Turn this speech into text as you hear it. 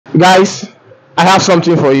Guys, I have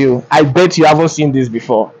something for you. I bet you haven't seen this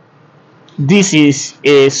before. This is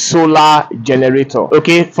a solar generator.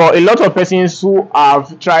 Okay, for a lot of persons who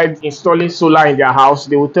have tried installing solar in their house,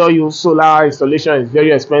 they will tell you solar installation is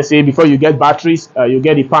very expensive. Before you get batteries, you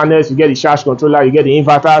get the panels, you get the charge controller, you get the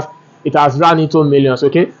inverters. It has run into millions.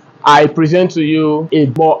 Okay, I present to you a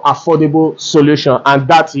more affordable solution, and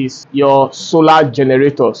that is your solar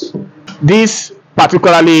generators. This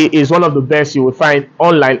particularly is one of the best you will find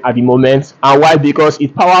online at the moment. And why? Because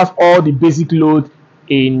it powers all the basic load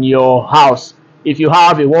in your house. If you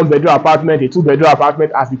have a one bedroom apartment, a two bedroom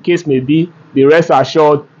apartment, as the case may be, be rest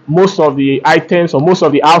assured most of the items or most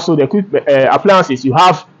of the household equipment appliances you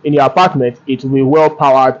have in your apartment, it will be well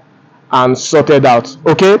powered and sorted out.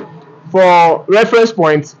 Okay, for reference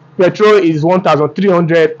point, petrol is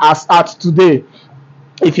 1,300 as at today.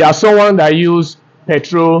 If you are someone that use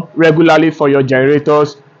petrol regularly for your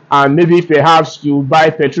generators, and maybe perhaps you buy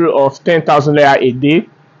petrol of 10,000 naira a day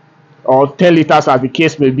or 10 liters as the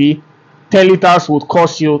case may be, 10 liters would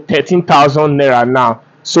cost you 13,000 naira now.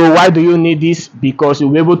 So why do you need this? Because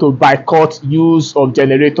you'll be able to boycott use of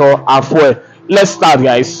generator and fuel. Let's start,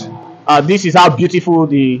 guys. This is how beautiful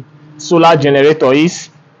the solar generator is.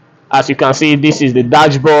 As you can see, this is the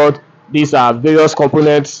dashboard. These are various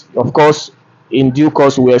components. Of course, in due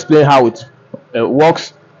course we'll explain how it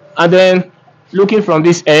works. And then looking from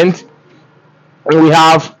this end, we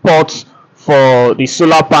have ports for the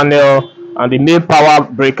solar panel and the main power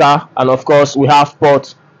breaker, and of course we have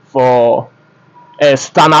ports for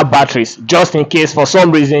external batteries, just in case for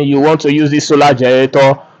some reason you want to use this solar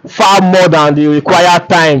generator far more than the required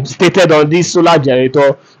time stated on this solar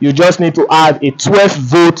generator. You just need to add a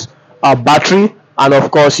 12-volt battery, and of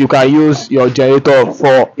course you can use your generator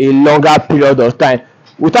for a longer period of time.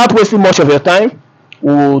 Without wasting much of your time,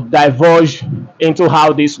 we'll divulge into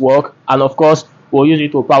how this works, and of course we'll use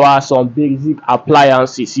it to power some basic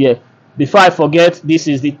appliances here. Before I forget, this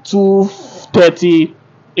is the 230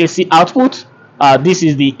 AC output. This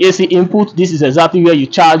is the AC input. This is exactly where you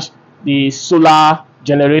charge the solar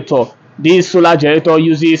generator. This solar generator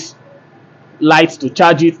uses light to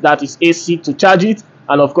charge it, that is AC to charge it,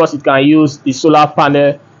 and of course it can use the solar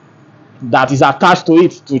panel that is attached to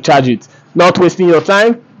it to charge it. Not wasting your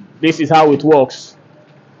time, this is how it works.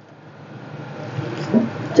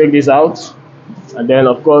 Take this out, and then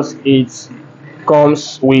of course it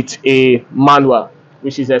comes with a manual,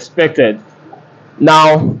 which is expected.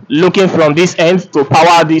 Now, looking from this end, to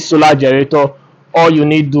power this solar generator, all you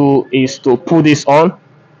need to do is to put this on.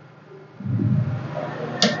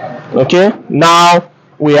 Okay, now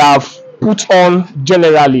we have put on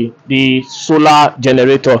generally the solar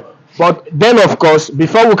generator, but then of course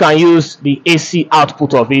before we can use the AC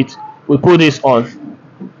output of it, we put this on.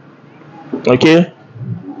 Okay,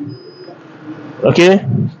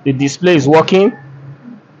 the display is working.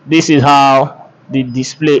 This is how the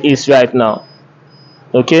display is right now.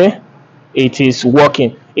 Okay, it is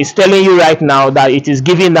working. It's telling you right now that it is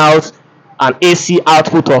giving out an AC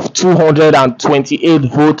output of 228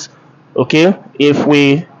 volts. Okay, if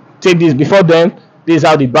we take this before then, this is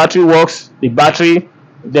how the battery works. The battery,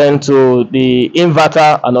 then to the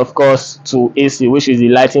inverter, and of course to AC, which is the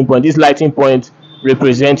lighting point. This lighting point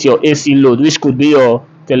represents your AC load, which could be your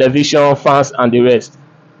television, fans, and the rest.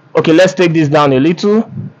 Okay, let's take this down a little.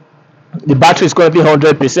 The battery is currently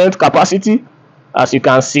 100% capacity, as you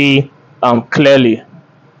can see clearly.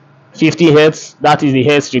 50 hertz, that is the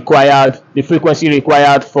hertz required, the frequency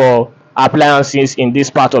required for appliances in this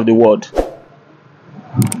part of the world.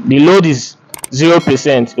 The load is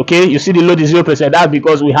 0%. Okay, you see the load is 0%. That's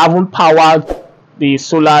because we haven't powered the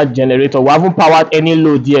solar generator. We haven't powered any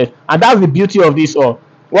load yet, and that's the beauty of this. Or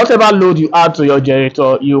whatever load you add to your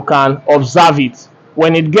generator, you can observe it.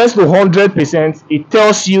 When it gets to 100%, it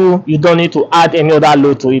tells you you don't need to add any other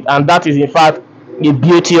load to it, and that is in fact the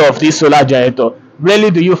beauty of this solar generator.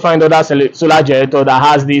 Rarely do you find other solar generator that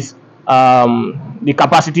has this the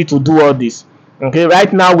capacity to do all this. Okay,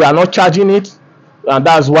 right now we are not charging it, and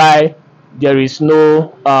that's why there is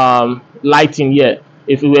no lighting here.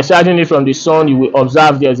 If we were charging it from the sun, you will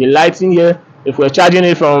observe there's a lighting here. If we're charging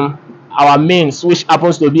it from our mains, which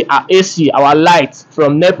happens to be our AC, our light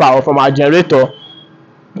from NEPA or from our generator,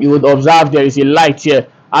 you would observe there is a light here.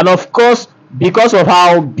 And of course, because of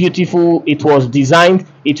how beautiful it was designed,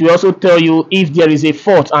 it will also tell you if there is a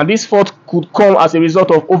fault, and this fault could come as a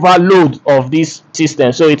result of overload of this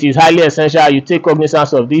system. So it is highly essential you take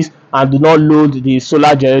cognizance of this and do not load the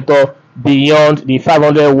solar generator beyond the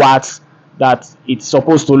 500 watts that it's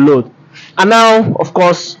supposed to load. And now of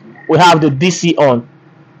course we have the DC on.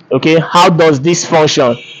 Okay, how does this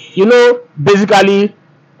function? You know, basically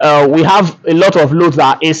we have a lot of loads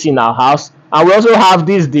that are AC in our house, and we also have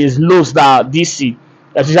these loads that are DC,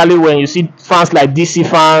 especially when you see fans like DC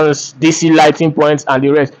fans, DC lighting points, and the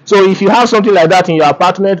rest. So if you have something like that in your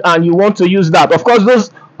apartment and you want to use that, of course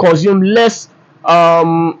those consume less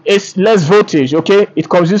it's less voltage. Okay, it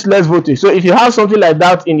consumes less voltage. So if you have something like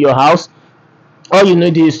that in your house, all you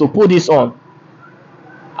need is to put this on,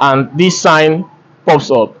 and this sign pops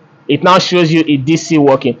up. It now shows you a DC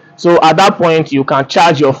working. So at that point you can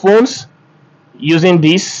charge your phones using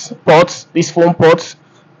these ports, these phone ports.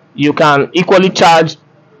 You can equally charge,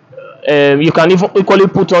 you can even equally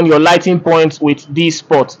put on your lighting points with these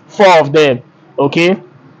ports, 4 of them. Okay,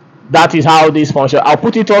 that is how this functions. I'll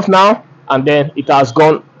put it off now, and then it has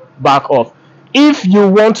gone back off. If you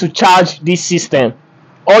want to charge this system,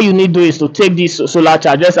 all you need to do is to take this solar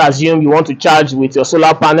charge. Let's assume you want to charge with your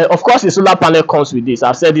solar panel. Of course the solar panel comes with this.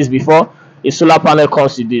 I've said this before, a solar panel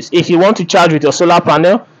comes with this. If you want to charge with your solar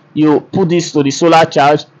panel, you put this to the solar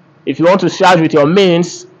charge. If you want to charge with your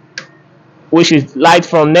mains, which is light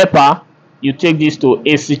from NEPA, you take this to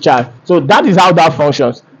AC charge. So that is how that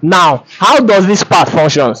functions. Now, how does this part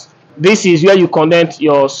functions? This is where you connect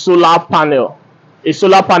your solar panel. A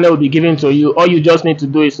solar panel will be given to you. All you just need to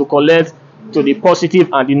do is to connect to the positive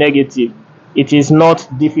and the negative. It is not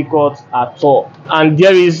difficult at all. And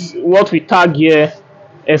there is what we tag here,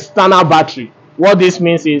 external battery. What this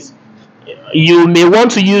means is you may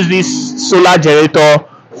want to use this solar generator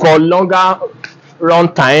for longer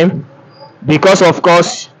run time, because of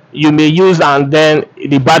course you may use and then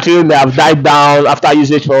the battery may have died down after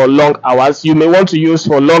usage for long hours. You may want to use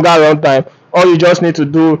for longer run time. All you just need to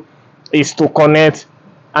do is to connect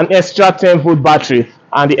an extra 10-volt battery,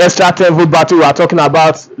 and the extra 10-volt battery we are talking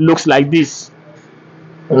about looks like this.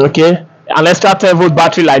 Okay, an extra 10-volt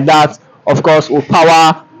battery like that, of course, will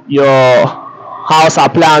power your house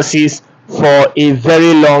appliances for a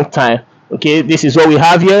very long time. Okay, this is what we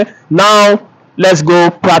have here. Now let's go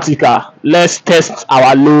practical. Let's test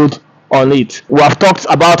our load on it. We have talked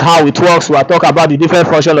about how it works. We have talked about the different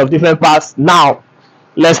function of different parts. Now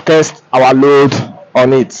let's test our load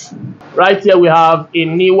on it. Right here we have a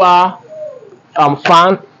newer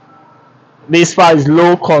fan. This fan is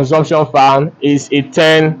low consumption fan. Is a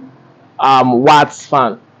 10 watts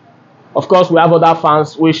fan. Of course we have other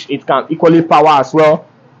fans which it can equally power as well.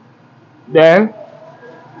 Then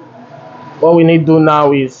what we need to do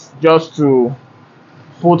now is just to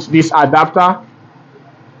put this adapter.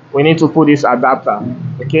 We need to put this adapter.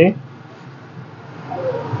 Okay,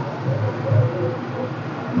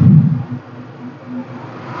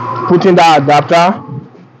 putting that adapter,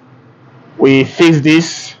 we fix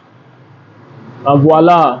this, and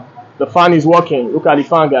voila, the fan is working. Look at the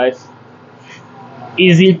fan, guys.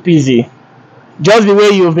 Easy peasy. Just the way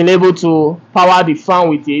you've been able to power the fan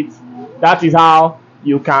with it, that is how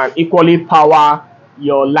you can equally power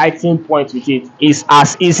your lighting point with it. Is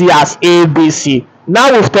as easy as ABC.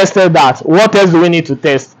 Now we've tested that, what else do we need to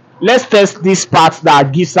test? Let's test this part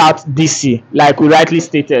that gives out DC, like we rightly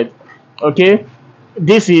stated. Okay,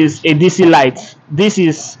 this is a DC light.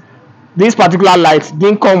 This particular light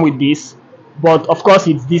didn't come with this, but of course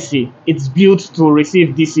it's DC. It's built to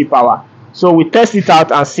receive DC power. So we test it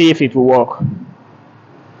out and see if it will work.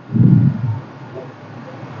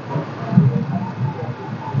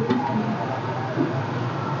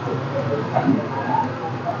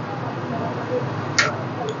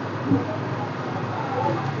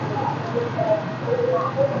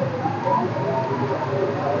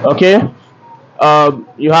 Okay,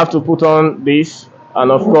 you have to put on this,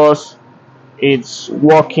 and of course it's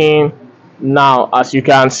working now, as you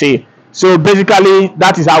can see. So basically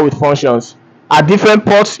that is how it functions. At different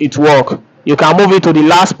ports it works. You can move it to the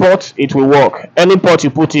last port, it will work. Any port you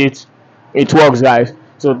put it, it works, guys.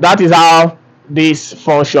 So that is how this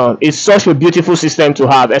functions. It's such a beautiful system to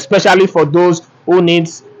have, especially for those who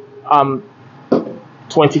needs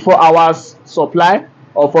 24 hours supply,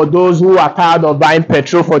 or for those who are tired of buying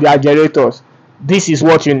petrol for their generators. This is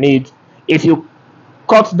what you need. If you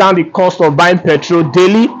cut down the cost of buying petrol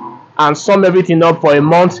daily and sum everything up for a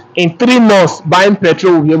month, in 3 months buying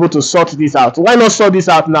petrol will be able to sort this out. Why not sort this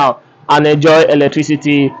out now and enjoy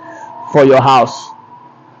electricity for your house?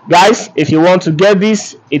 Guys, if you want to get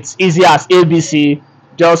this, it's easy as ABC.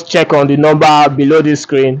 Just check on the number below the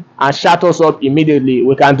screen and shout us up immediately.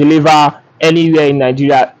 We can deliver anywhere in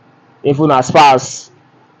Nigeria, even as far as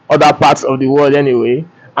other parts of the world anyway.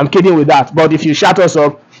 I'm kidding with that, but if you shout us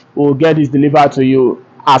up, we'll get this delivered to you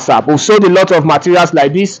ASAP. We've sold a lot of materials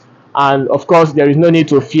like this, and of course there is no need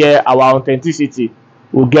to fear our authenticity.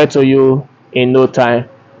 We'll get to you in no time.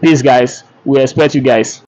 Peace, guys. We expect you guys.